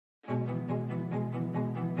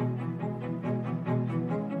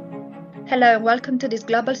Hello and welcome to this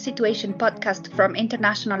Global Situation podcast from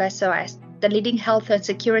International SOS, the leading health and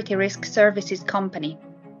security risk services company.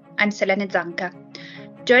 I'm Selene Zanca.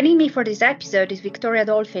 Joining me for this episode is Victoria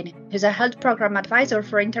Dolphin, who's a health program advisor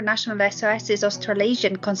for International SOS's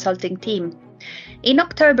Australasian Consulting team. In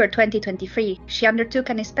October 2023, she undertook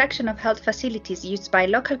an inspection of health facilities used by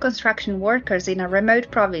local construction workers in a remote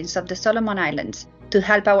province of the Solomon Islands to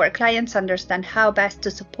help our clients understand how best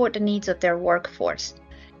to support the needs of their workforce.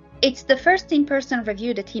 It's the first in-person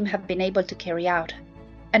review the team have been able to carry out.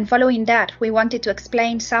 And following that, we wanted to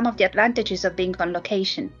explain some of the advantages of being on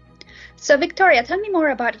location. So Victoria, tell me more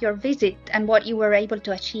about your visit and what you were able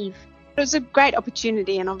to achieve. It was a great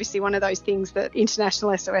opportunity, and obviously one of those things that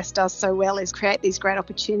International SOS does so well is create these great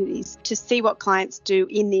opportunities to see what clients do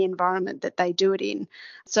in the environment that they do it in.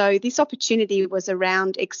 So this opportunity was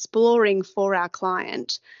around exploring for our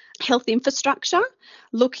client health infrastructure,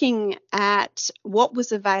 looking at what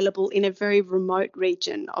was available in a very remote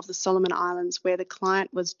region of the Solomon Islands where the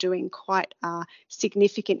client was doing quite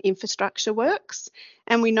significant infrastructure works.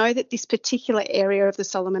 And we know that this particular area of the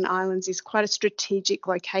Solomon Islands is quite a strategic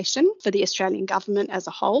location for the Australian government as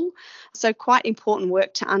a whole. So quite important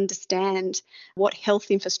work to understand what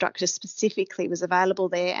health infrastructure specifically was available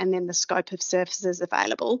there, and then the scope of services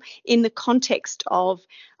available in the context of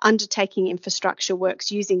undertaking infrastructure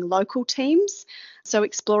works using local teams. So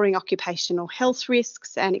exploring occupational health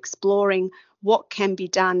risks and exploring what can be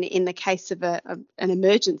done in the case of an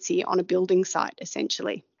emergency on a building site,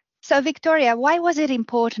 essentially. So Victoria, why was it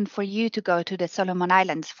important for you to go to the Solomon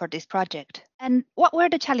Islands for this project? And what were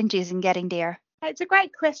the challenges in getting there? It's a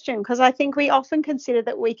great question, because I think we often consider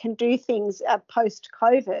that we can do things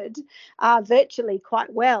post-COVID virtually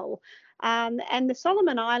quite well. And the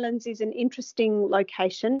Solomon Islands is an interesting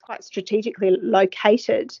location, quite strategically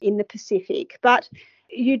located in the Pacific, but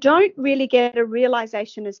you don't really get a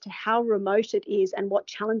realization as to how remote it is and what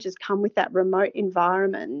challenges come with that remote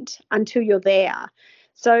environment until you're there.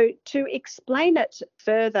 So to explain it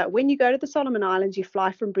further, when you go to the Solomon Islands, you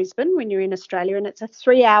fly from Brisbane when you're in Australia, and it's a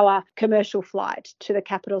 3-hour commercial flight to the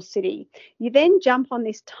capital city. You then jump on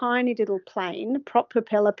this tiny little plane, prop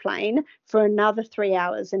propeller plane, for another 3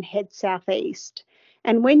 hours and head southeast.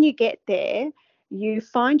 And when you get there, you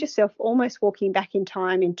find yourself almost walking back in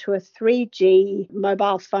time into a 3G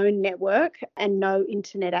mobile phone network and no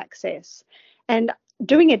internet access. And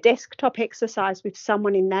doing a desktop exercise with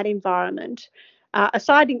someone in that environment,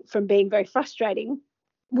 aside from being very frustrating,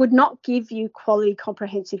 would not give you quality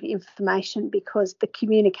comprehensive information because the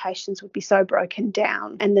communications would be so broken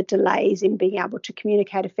down and the delays in being able to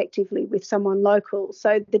communicate effectively with someone local.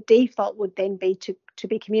 So the default would then be to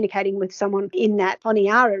be communicating with someone in that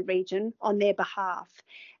Honiara region on their behalf.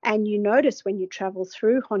 And you notice when you travel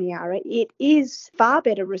through Honiara, it is far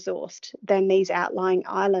better resourced than these outlying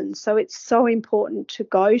islands. So it's so important to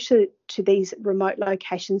go to these remote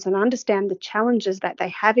locations and understand the challenges that they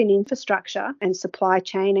have in infrastructure and supply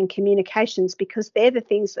chain and communications, because they're the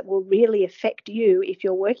things that will really affect you if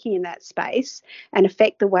you're working in that space and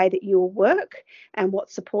affect the way that you'll work and what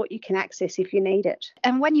support you can access if you need it.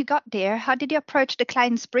 And when you got there, how did you approach the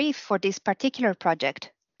client's brief for this particular project?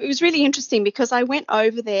 It was really interesting because I went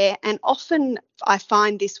over there, and often I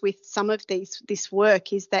find this with some of this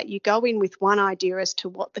work is that you go in with one idea as to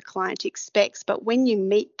what the client expects, but when you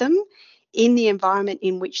meet them in the environment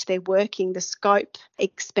in which they're working, the scope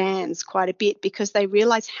expands quite a bit because they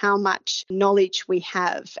realise how much knowledge we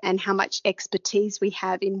have and how much expertise we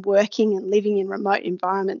have in working and living in remote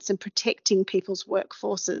environments and protecting people's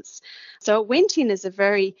workforces. So it went in as a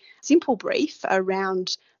very simple brief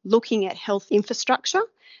around looking at health infrastructure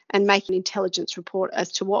and make an intelligence report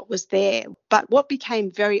as to what was there. But what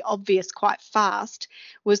became very obvious quite fast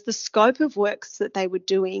was the scope of works that they were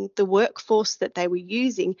doing, the workforce that they were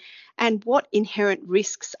using, and what inherent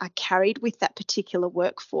risks are carried with that particular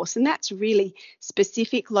workforce. And that's really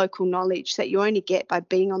specific local knowledge that you only get by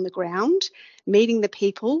being on the ground, meeting the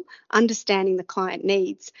people, understanding the client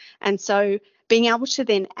needs. And so being able to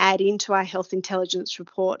then add into our health intelligence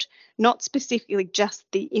report, not specifically just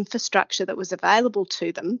the infrastructure that was available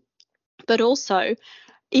to them, but also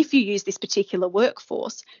if you use this particular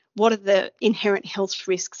workforce, what are the inherent health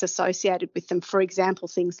risks associated with them? For example,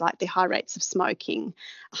 things like the high rates of smoking,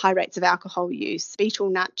 high rates of alcohol use, betel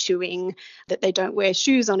nut chewing, that they don't wear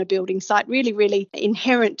shoes on a building site, really, really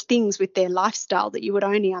inherent things with their lifestyle that you would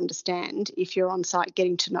only understand if you're on site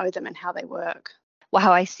getting to know them and how they work.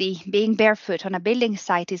 Wow, I see. Being barefoot on a building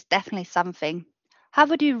site is definitely something. How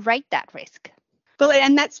would you rate that risk? Well,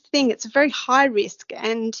 and that's the thing, it's a very high risk,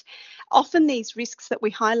 and often these risks that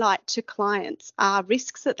we highlight to clients are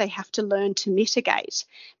risks that they have to learn to mitigate,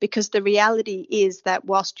 because the reality is that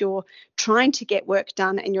whilst you're trying to get work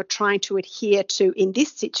done and you're trying to adhere to, in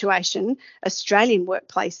this situation, Australian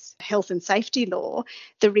workplace health and safety law,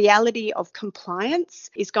 the reality of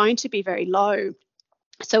compliance is going to be very low.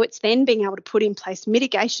 So it's then being able to put in place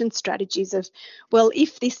mitigation strategies of, well,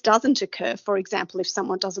 if this doesn't occur, for example, if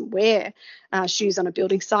someone doesn't wear shoes on a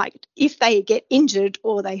building site, if they get injured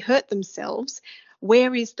or they hurt themselves,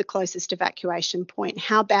 where is the closest evacuation point?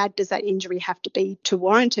 How bad does that injury have to be to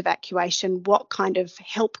warrant evacuation? What kind of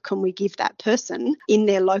help can we give that person in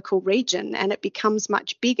their local region? And it becomes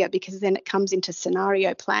much bigger, because then it comes into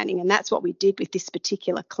scenario planning. And that's what we did with this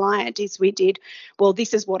particular client, is we did, well,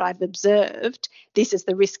 this is what I've observed. This is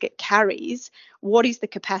the risk it carries. What is the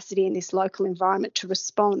capacity in this local environment to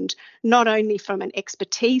respond, not only from an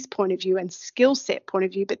expertise point of view and skill set point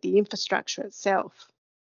of view, but the infrastructure itself.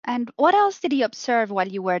 And what else did you observe while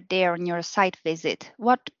you were there on your site visit?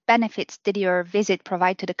 What benefits did your visit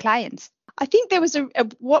provide to the clients? I think there was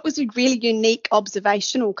what was a really unique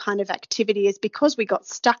observational kind of activity is, because we got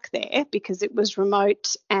stuck there because it was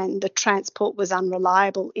remote and the transport was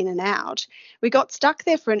unreliable in and out, we got stuck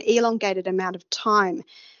there for an elongated amount of time.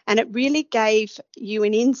 And it really gave you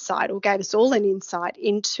an insight, or gave us all an insight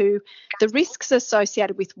into the risks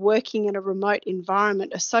associated with working in a remote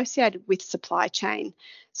environment associated with supply chain.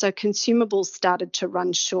 So consumables started to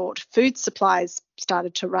run short, food supplies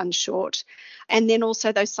started to run short, and then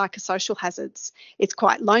also those psychosocial hazards. It's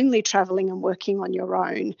quite lonely travelling and working on your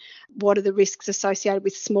own. What are the risks associated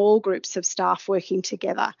with small groups of staff working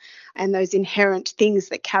together, and those inherent things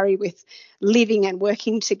that carry with living and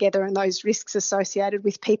working together, and those risks associated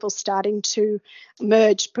with people starting to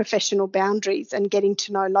merge professional boundaries and getting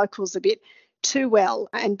to know locals a bit too well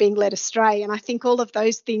and being led astray. And I think all of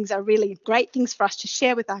those things are really great things for us to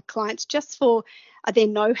share with our clients, just for their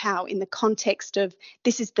know-how in the context of,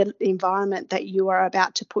 this is the environment that you are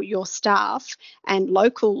about to put your staff and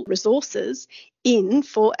local resources in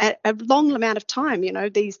for a long amount of time. You know,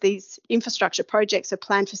 these infrastructure projects are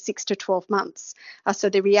planned for 6 to 12 months. So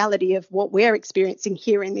the reality of what we're experiencing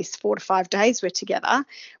here in this 4 to 5 days we're together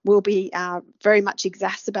will be very much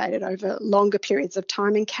exacerbated over longer periods of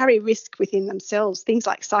time and carry risk within themselves, things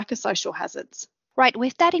like psychosocial hazards. Right.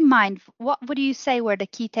 With that in mind, what would you say were the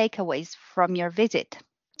key takeaways from your visit?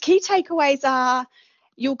 Key takeaways are,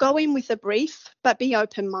 you'll go in with a brief, but be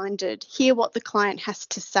open-minded. Hear what the client has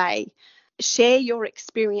to say. Share your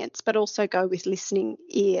experience, but also go with listening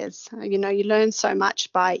ears. You know, you learn so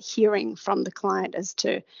much by hearing from the client as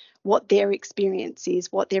to what their experience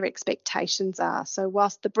is, what their expectations are. So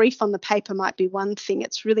whilst the brief on the paper might be one thing,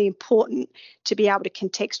 it's really important to be able to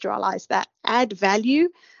contextualise that, add value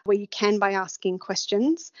where you can by asking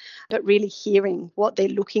questions, but really hearing what they're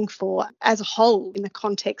looking for as a whole in the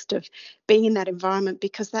context of being in that environment,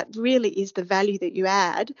 because that really is the value that you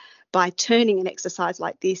add by turning an exercise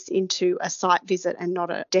like this into a site visit and not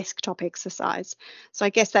a desktop exercise. So I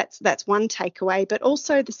guess that's one takeaway. But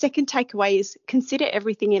also the second takeaway is, consider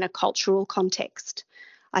everything in a cultural context.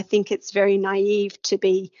 I think it's very naive to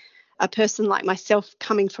be a person like myself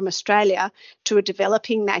coming from Australia to a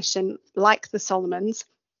developing nation like the Solomons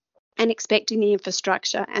and expecting the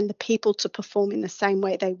infrastructure and the people to perform in the same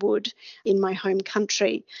way they would in my home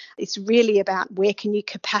country. It's really about, where can you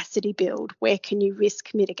capacity build, where can you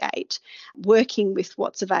risk mitigate, working with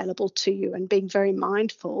what's available to you and being very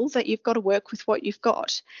mindful that you've got to work with what you've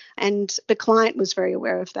got. And the client was very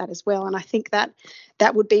aware of that as well. And I think that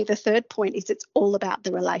would be the third point, is it's all about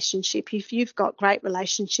the relationship. If you've got great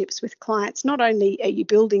relationships with clients, not only are you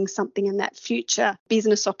building something in that future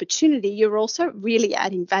business opportunity, you're also really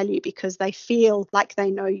adding value, because they feel like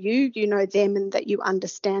they know you know them, and that you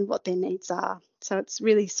understand what their needs are. So it's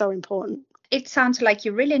really so important. It sounds like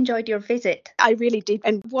you really enjoyed your visit. I really did.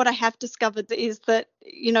 And what I have discovered is that,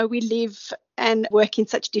 you know, we live and work in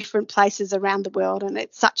such different places around the world, and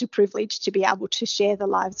it's such a privilege to be able to share the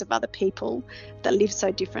lives of other people that live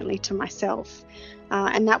so differently to myself.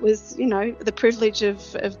 And that was, you know, the privilege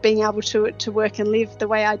of being able to work and live the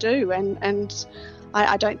way I do. And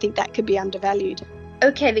I don't think that could be undervalued.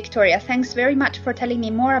 Okay, Victoria, thanks very much for telling me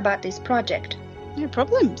more about this project. No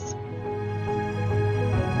problems.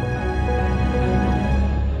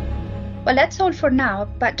 Well, that's all for now,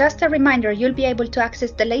 but just a reminder, you'll be able to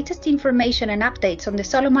access the latest information and updates on the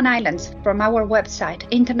Solomon Islands from our website,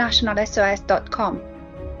 internationalsos.com.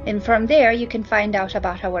 And from there, you can find out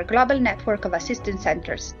about our global network of assistance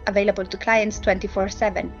centres, available to clients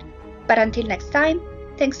 24/7. But until next time,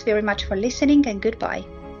 thanks very much for listening and goodbye.